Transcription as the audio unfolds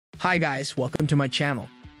Hi guys, welcome to my channel.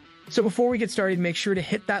 So before we get started, make sure to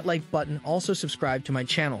hit that like button, also subscribe to my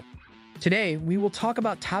channel. Today, we will talk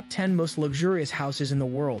about top 10 most luxurious houses in the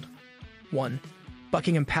world. 1.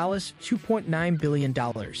 Buckingham Palace, $2.9 billion.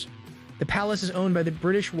 The palace is owned by the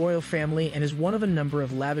British royal family and is one of a number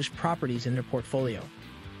of lavish properties in their portfolio.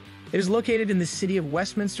 It is located in the city of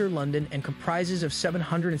Westminster, London, and comprises of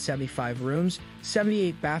 775 rooms,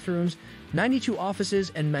 78 bathrooms, 92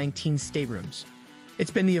 offices, and 19 staterooms. It's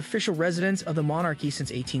been the official residence of the monarchy since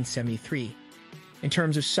 1873. In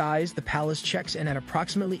terms of size, the palace checks in at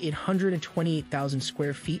approximately 828,000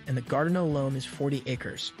 square feet, and the garden alone is 40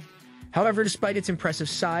 acres. However, despite its impressive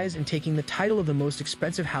size and taking the title of the most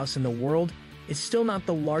expensive house in the world, it's still not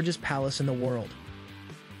the largest palace in the world.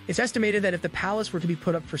 It's estimated that if the palace were to be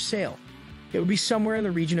put up for sale, it would be somewhere in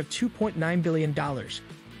the region of $2.9 billion,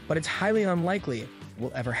 but it's highly unlikely it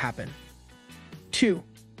will ever happen. 2.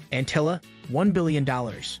 Antilia, $1 billion.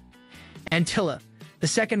 Antilia, the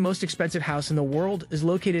second most expensive house in the world, is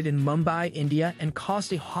located in Mumbai, India, and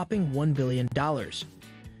cost a whopping $1 billion.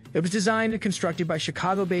 It was designed and constructed by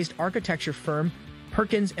Chicago-based architecture firm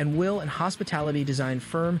Perkins & Will and hospitality design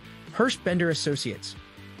firm Hurst Bender Associates.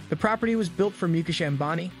 The property was built for Mukesh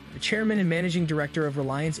Ambani, the chairman and managing director of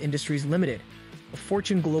Reliance Industries Limited, a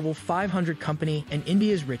Fortune Global 500 company and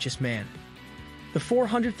India's richest man. The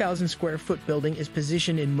 400,000 square foot building is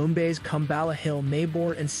positioned in Mumbai's Kumbala Hill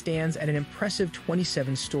neighborhood and stands at an impressive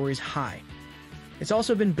 27 stories high. It's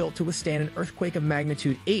also been built to withstand an earthquake of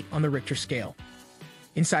magnitude 8 on the Richter scale.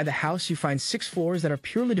 Inside the house, you find 6 floors that are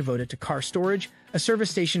purely devoted to car storage, a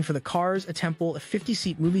service station for the cars, a temple, a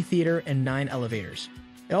 50-seat movie theater, and 9 elevators.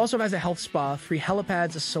 It also has a health spa, 3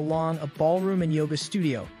 helipads, a salon, a ballroom and yoga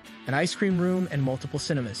studio, an ice cream room, and multiple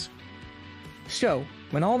cinemas. So,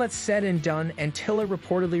 when all that's said and done, Antilia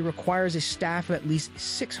reportedly requires a staff of at least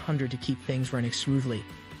 600 to keep things running smoothly.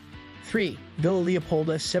 3. Villa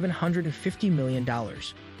Leopolda, $750 million.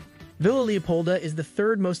 Villa Leopolda is the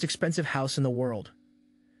third most expensive house in the world.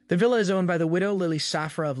 The villa is owned by the widow Lily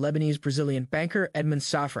Safra of Lebanese-Brazilian banker Edmond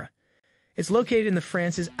Safra. It's located in the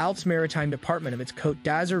France's Alpes Maritime department of its Côte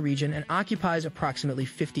d'Azur region and occupies approximately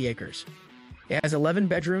 50 acres. It has 11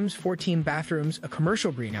 bedrooms, 14 bathrooms, a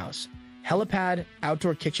commercial greenhouse, helipad,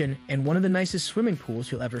 outdoor kitchen, and one of the nicest swimming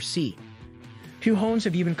pools you'll ever see. Few homes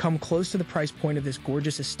have even come close to the price point of this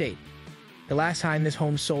gorgeous estate. The last time this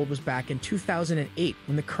home sold was back in 2008,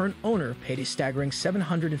 when the current owner paid a staggering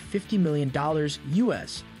 $750 million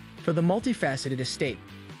US for the multifaceted estate.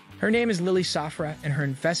 Her name is Lily Safra, and her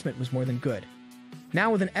investment was more than good.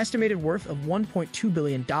 Now, with an estimated worth of $1.2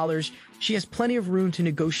 billion, she has plenty of room to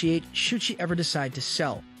negotiate should she ever decide to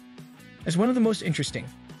sell. As one of the most interesting,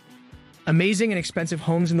 amazing and expensive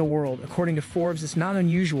homes in the world, according to Forbes, it's not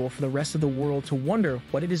unusual for the rest of the world to wonder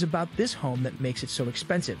what it is about this home that makes it so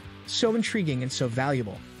expensive, so intriguing, and so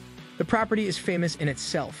valuable. The property is famous in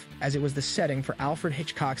itself, as it was the setting for Alfred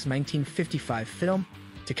Hitchcock's 1955 film,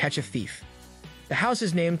 To Catch a Thief. The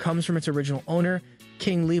house's name comes from its original owner,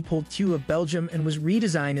 King Leopold II of Belgium, and was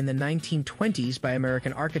redesigned in the 1920s by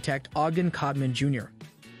American architect Ogden Codman Jr.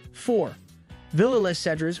 4. Villa Les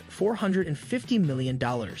Cèdres, $450 million.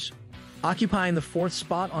 Occupying the 4th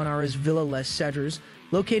spot on our is Villa Les Cèdres,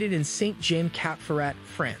 located in Saint-Jean-Cap-Ferrat,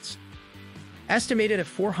 France. Estimated at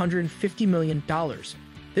 $450 million,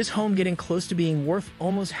 this home getting close to being worth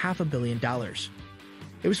almost $500 million.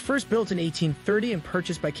 It was first built in 1830 and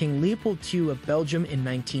purchased by King Leopold II of Belgium in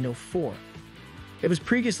 1904. It was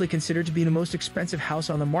previously considered to be the most expensive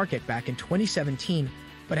house on the market back in 2017,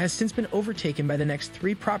 but has since been overtaken by the next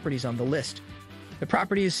 3 properties on the list. The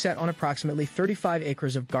property is set on approximately 35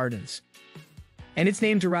 acres of gardens, and its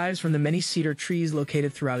name derives from the many cedar trees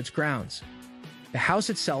located throughout its grounds. The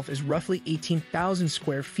house itself is roughly 18,000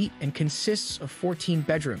 square feet and consists of 14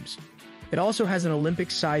 bedrooms. It also has an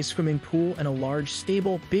Olympic-sized swimming pool and a large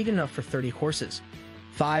stable big enough for 30 horses.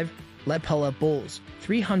 5. Le Palais Bulls,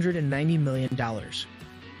 $390 million.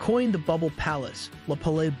 Coined the Bubble Palace, Le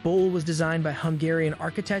Palais Bull was designed by Hungarian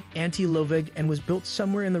architect Ante Lovig and was built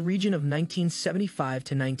somewhere in the region of 1975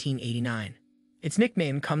 to 1989. Its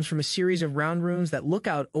nickname comes from a series of round rooms that look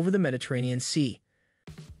out over the Mediterranean Sea.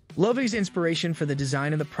 Lovig's inspiration for the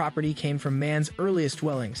design of the property came from man's earliest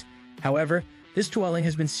dwellings. However, this dwelling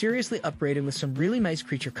has been seriously upgraded with some really nice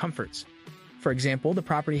creature comforts. For example, the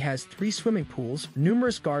property has 3 swimming pools,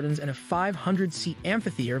 numerous gardens, and a 500-seat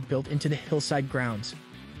amphitheater built into the hillside grounds.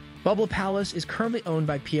 Bubble Palace is currently owned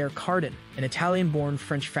by Pierre Cardin, an Italian-born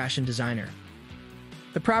French fashion designer.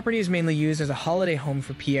 The property is mainly used as a holiday home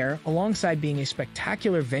for Pierre, alongside being a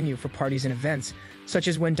spectacular venue for parties and events, such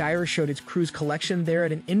as when Dyer showed its cruise collection there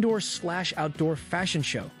at an indoor/outdoor fashion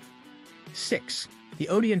show. 6. The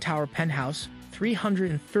Oden Tower Penthouse,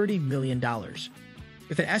 $330 million.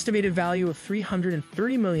 With an estimated value of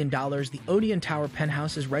 $330 million, the Oden Tower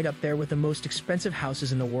Penthouse is right up there with the most expensive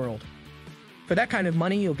houses in the world. For that kind of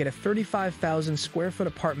money, you'll get a 35,000 square foot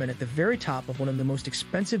apartment at the very top of one of the most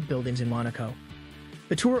expensive buildings in Monaco.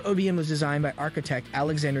 The Tour Oden was designed by architect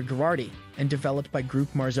Alexander Girardi and developed by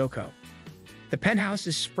Group Marzocco. The penthouse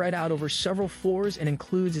is spread out over several floors and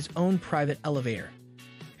includes its own private elevator.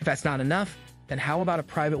 If that's not enough, then how about a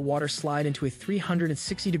private water slide into a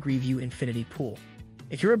 360-degree view infinity pool?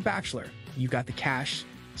 If you're a bachelor, you've got the cash,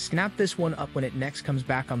 snap this one up when it next comes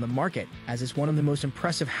back on the market, as it's one of the most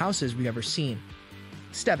impressive houses we've ever seen.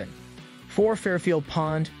 7. 4 Fairfield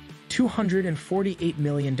Pond, $248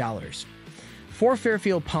 million. 4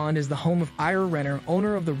 Fairfield Pond is the home of Ira Renner,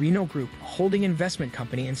 owner of the Renault Group, a holding investment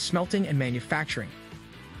company in smelting and manufacturing.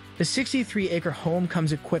 The 63-acre home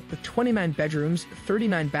comes equipped with 29 bedrooms,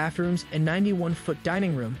 39 bathrooms, and 91-foot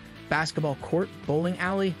dining room, basketball court, bowling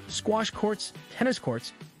alley, squash courts, tennis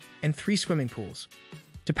courts, and 3 swimming pools.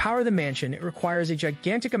 To power the mansion, it requires a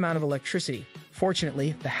gigantic amount of electricity.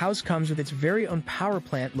 Fortunately, the house comes with its very own power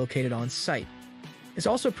plant located on site. It's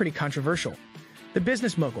also pretty controversial. The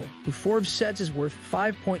business mogul, who Forbes says is worth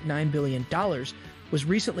 $5.9 billion, was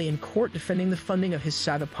recently in court defending the funding of his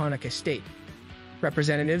Savaponic estate.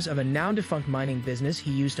 Representatives of a now-defunct mining business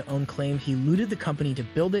he used to own claimed he looted the company to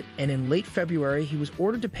build it, and in late February he was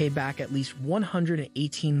ordered to pay back at least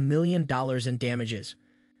 $118 million in damages.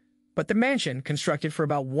 But the mansion, constructed for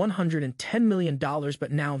about $110 million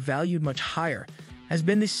but now valued much higher, has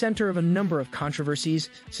been the center of a number of controversies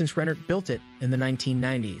since Renner built it in the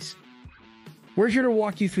 1990s. We're here to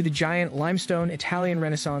walk you through the giant limestone Italian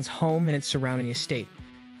Renaissance home and its surrounding estate.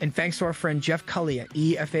 And thanks to our friend Jeff Cully at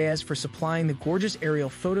EFAS for supplying the gorgeous aerial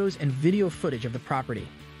photos and video footage of the property.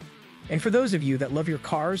 And for those of you that love your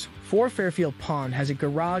cars, 4 Fairfield Pond has a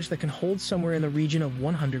garage that can hold somewhere in the region of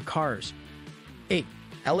 100 cars. 8.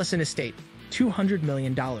 Elison Estate, $200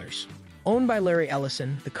 million. Owned by Larry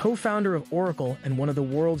Ellison, the co-founder of Oracle and one of the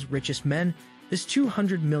world's richest men, this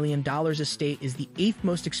 $200 million estate is the 8th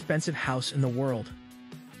most expensive house in the world.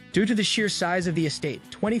 Due to the sheer size of the estate,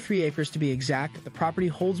 23 acres to be exact, the property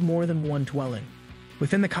holds more than one dwelling.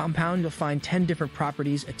 Within the compound, you'll find 10 different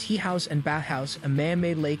properties, a tea house and bathhouse, a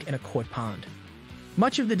man-made lake, and a koi pond.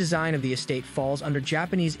 Much of the design of the estate falls under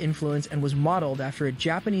Japanese influence and was modeled after a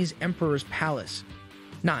Japanese emperor's palace.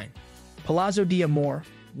 9. Palazzo di Amore,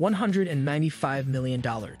 $195 million.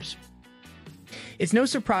 It's no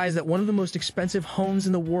surprise that one of the most expensive homes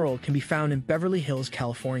in the world can be found in Beverly Hills,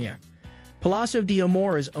 California. Palazzo di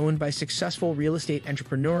Amore is owned by successful real estate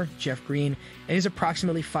entrepreneur Jeff Green and is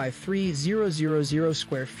approximately 53,000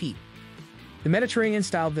 square feet. The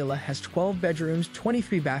Mediterranean-style villa has 12 bedrooms,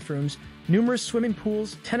 23 bathrooms, numerous swimming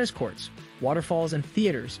pools, tennis courts, waterfalls, and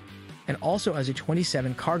theaters, and also has a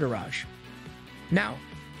 27-car garage. Now,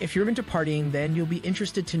 if you're into partying, then you'll be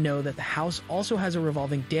interested to know that the house also has a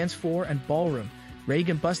revolving dance floor and ballroom, where you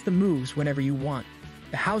can bust the moves whenever you want.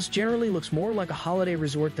 The house generally looks more like a holiday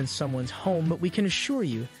resort than someone's home, but we can assure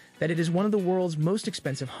you that it is one of the world's most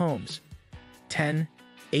expensive homes. 10.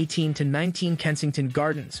 18 to 19 Kensington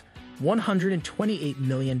Gardens, $128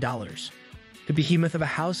 million. The behemoth of a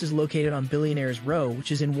house is located on Billionaires Row,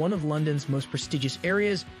 which is in one of London's most prestigious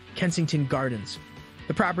areas, Kensington Gardens.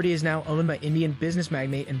 The property is now owned by Indian business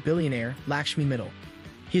magnate and billionaire Lakshmi Mittal.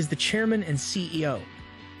 He is the chairman and CEO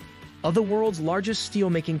of the world's largest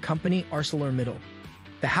steel-making company, ArcelorMittal.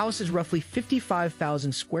 The house is roughly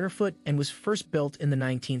 55,000 square foot and was first built in the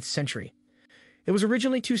 19th century. It was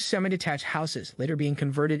originally 2 semi-detached houses, later being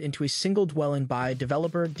converted into a single dwelling by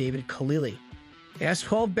developer David Khalili. It has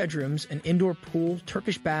 12 bedrooms, an indoor pool,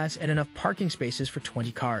 Turkish baths, and enough parking spaces for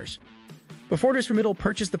 20 cars. Before Mittal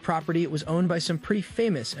purchased the property, it was owned by some pretty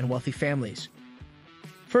famous and wealthy families.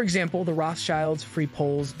 For example, the Rothschilds, Free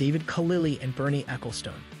Poles, David Khalili, and Bernie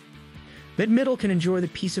Ecclestone. Mittal can enjoy the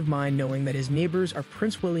peace of mind knowing that his neighbors are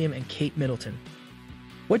Prince William and Kate Middleton.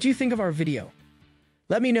 What do you think of our video?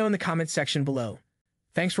 Let me know in the comments section below.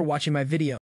 Thanks for watching my video.